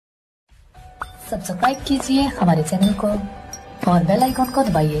Subscribe कीजिए हमारे channel को और बेल आइकन को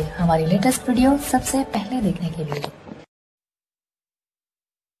दबाइए हमारी लेटेस्ट वीडियो सबसे पहले देखने के लिए।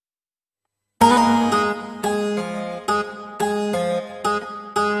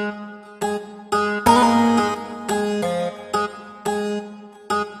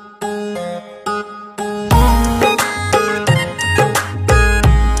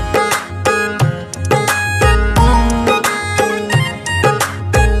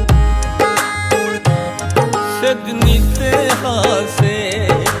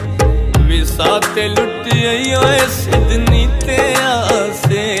 विसाते लुट आइयो सिदनी ते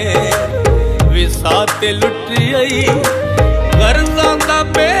आसे विसाते लुट आई गर्जां दा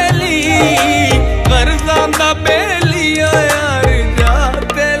बेली यार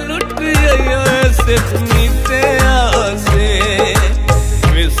जाते लुट आइयो सिदनी ते आसे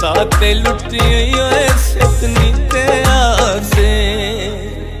विसाते लुट आइयो सिदनी ते आसे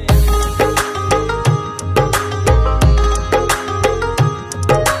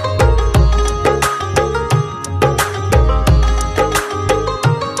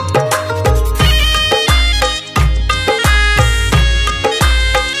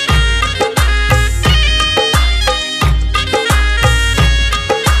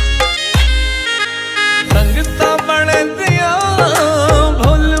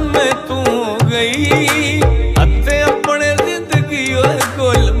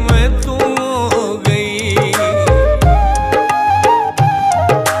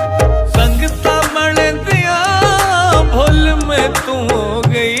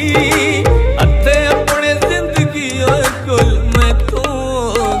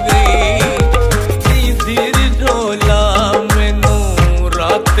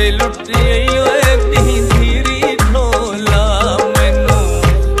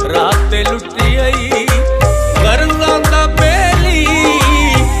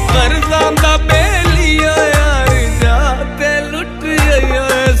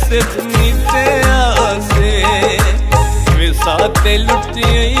विसाते लुट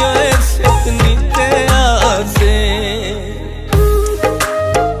आइयो सिदनी ते आसे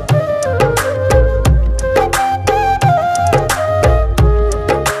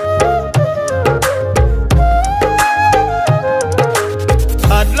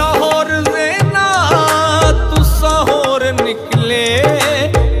लाहौर से ना तुसा होर निकले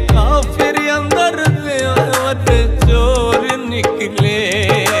काफिर अंदर से चोर निकले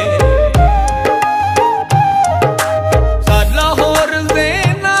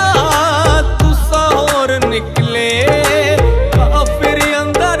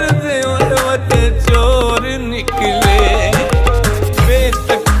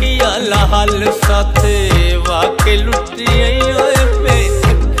हाल साथे वाके लुटी आइयो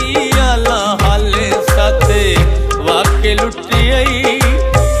बेतकिया ला हाल साथे वाके लुटी आई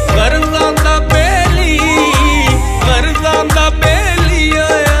गर्जां दा बेली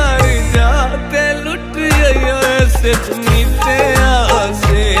यार जाते लुट आइयो सिदनी ते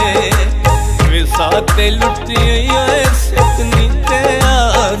आसे विसाते लुट आइयो सिदनी ते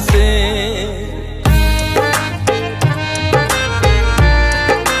आसे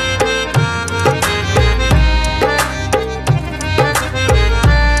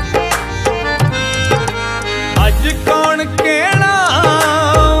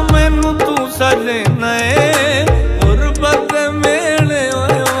गुरबत मेले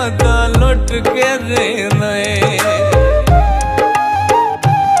वदा लुट के देने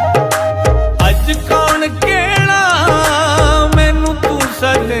अज कौन केड़ा मैनू तू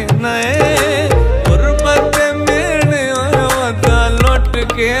सजना गुरबत मेले वदा लुट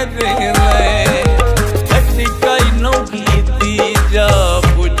के देने घटी कई नौ कीती जा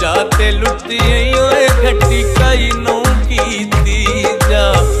बुझाते लुटी आइयो घटी कई नौ कीती जा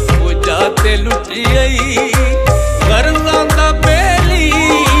जाते लुटी आई गर्जां दा बेली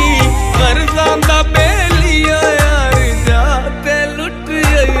यार जाते लुट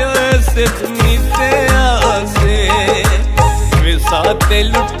आइयो सिदनी ते आसे विसाते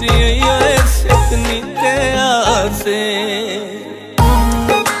लुट आइयो सिदनी ते आसे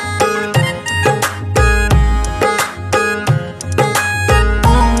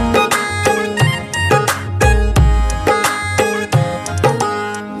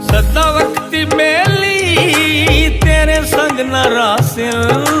न रासिल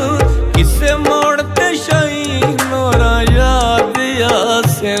किसे मोड़ते शही नोरा याद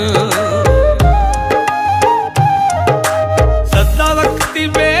यासिल सदा वक्ती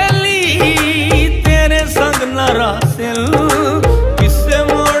बेली तेरे संग न रासिल किसे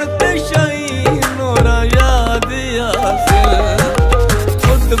मोड़ते शही नोरा याद यासिल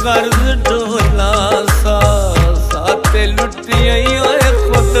खुद गर्ज ढोला सा साथे लुटी आई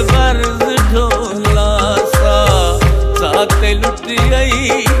खुद गर्ज ढोला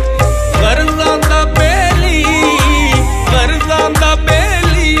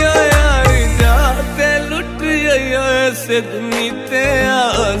सिदनी ते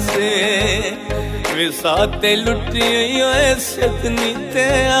आसे विसाते लुटी सिदनी ते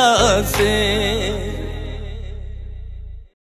आसे।